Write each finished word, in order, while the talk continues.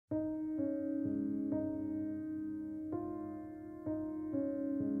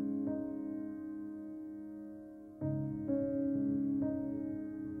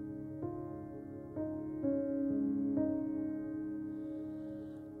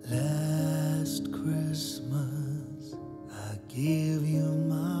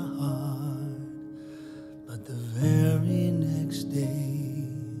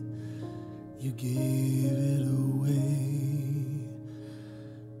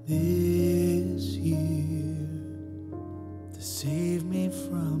this year to save me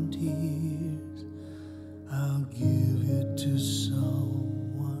from tears. I'll give it to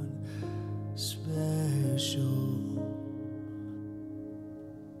someone special.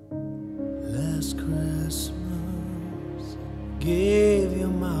 Last Christmas, gave you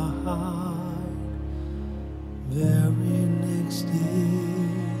my heart. Very next day,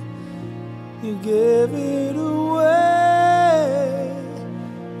 you gave it away.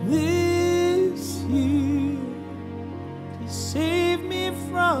 This year, to save me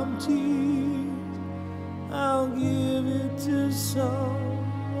from tears, I'll give it to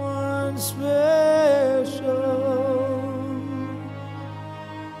someone special.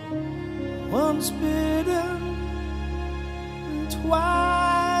 Once bitten,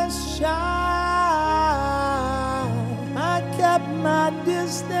 twice shy, I kept my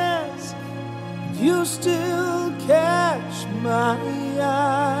distance, you still catch my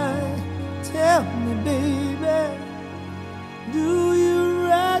eye. Tell me, baby, do you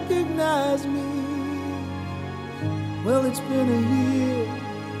recognize me? Well, it's been a year,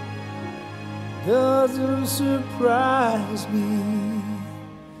 doesn't surprise me.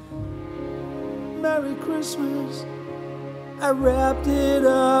 Merry Christmas, I wrapped it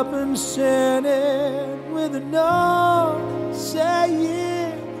up and sent it with a note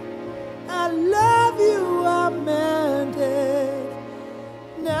saying, I love you, I meant it.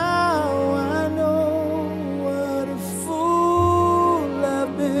 Now I know what a fool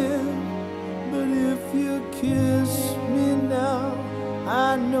I've been. But if you kiss me now,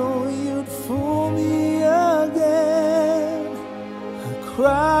 I know you'd fool me again. A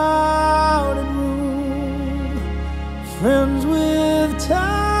crowded room, friends with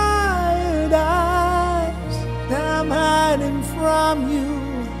tired eyes. I'm hiding from you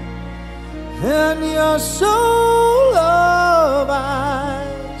and your soul of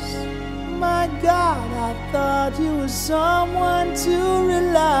ice. My God, I thought you were someone to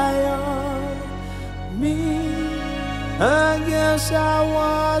rely on. Me, I guess I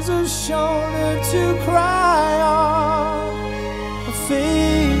was a shoulder to cry on, a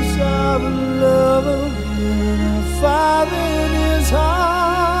face of a lover and a fire in his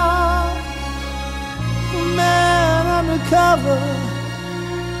heart, a man undercover,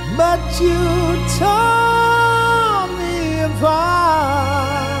 but you tore me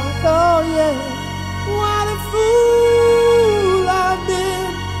apart. Oh yeah, what a fool I've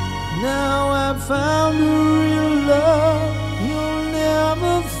been. Now I've found a real love, you'll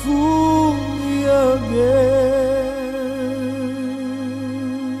never fool me again.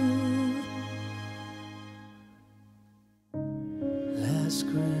 Last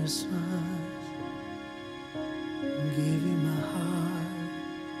Christmas, gave you my heart.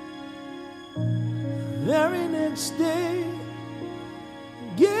 Very next day,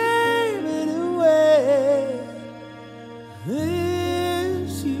 gave it away.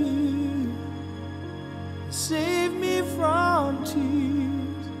 This year, save me from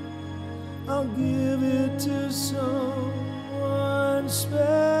tears. I'll give it to someone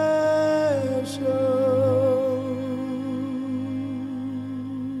special.